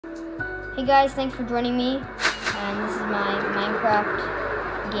Hey guys, thanks for joining me. And this is my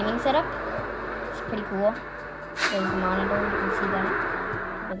Minecraft gaming setup. It's pretty cool. There's the monitor, you can see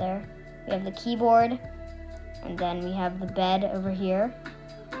that over there. We have the keyboard, and then we have the bed over here.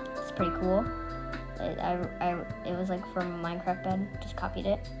 It's pretty cool. It was like from a Minecraft bed, just copied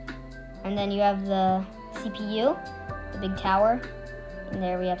it. And then you have the CPU, the big tower. And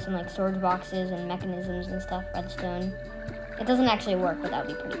there we have some like storage boxes and mechanisms and stuff, redstone. It doesn't actually work, but that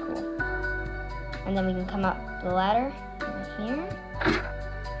would be pretty cool. And then we can come up the ladder here.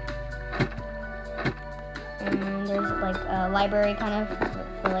 And there's like a library kind of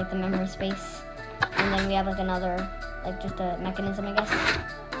for like the memory space. And then we have like another, like just a mechanism, I guess.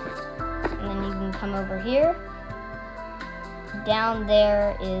 And then you can come over here. Down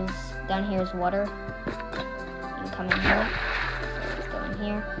here is water. You can come in here. So let's go in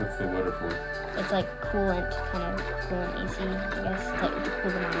here. What's the water for? It's like coolant, kind of coolant AC, I guess, to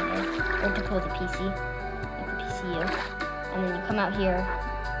cool the monitor, or to cool the PC, like the PCU. And then you come out here,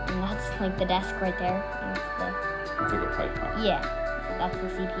 and that's like the desk right there. And It's like a pipe, huh? Yeah, so that's the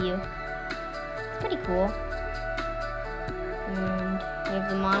CPU. It's pretty cool. And we have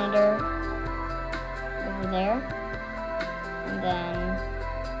the monitor over there. And then,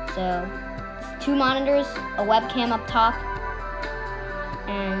 so, it's 2 monitors, a webcam up top,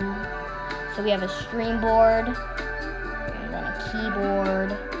 and so we have a stream board, and then a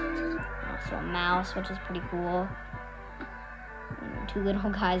keyboard, and also a mouse, which is pretty cool. And then 2 little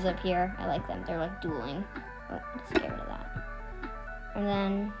guys up here. I like them. They're like dueling. Oh, let's get rid of that. And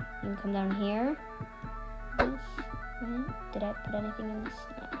then you can come down here. Did I put anything in this?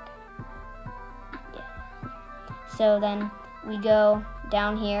 No, okay. Yeah. So then we go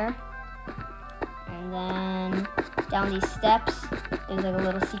down here, and then down these steps. There's like a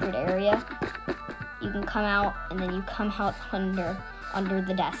little secret area. You can come out, and then you come out under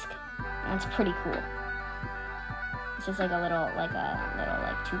the desk. And that's pretty cool. It's just like a little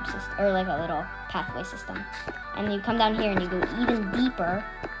tube system, or like a little pathway system. And you come down here and you go even deeper.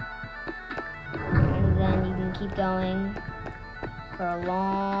 And then you can keep going for a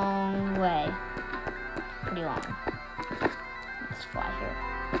long way. Pretty long. Let's fly here.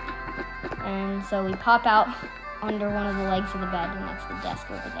 And so we pop out under one of the legs of the bed, and that's the desk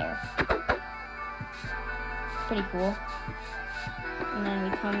over there. It's pretty cool. And then we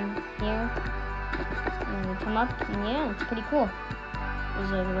come here, and we come up, and yeah, it's pretty cool.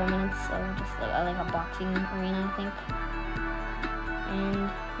 Those are the remnants of just like a boxing arena, I think.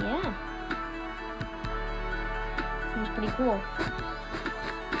 And yeah, seems pretty cool.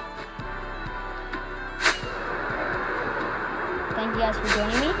 Thank you guys for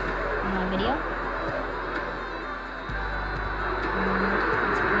joining me on my video.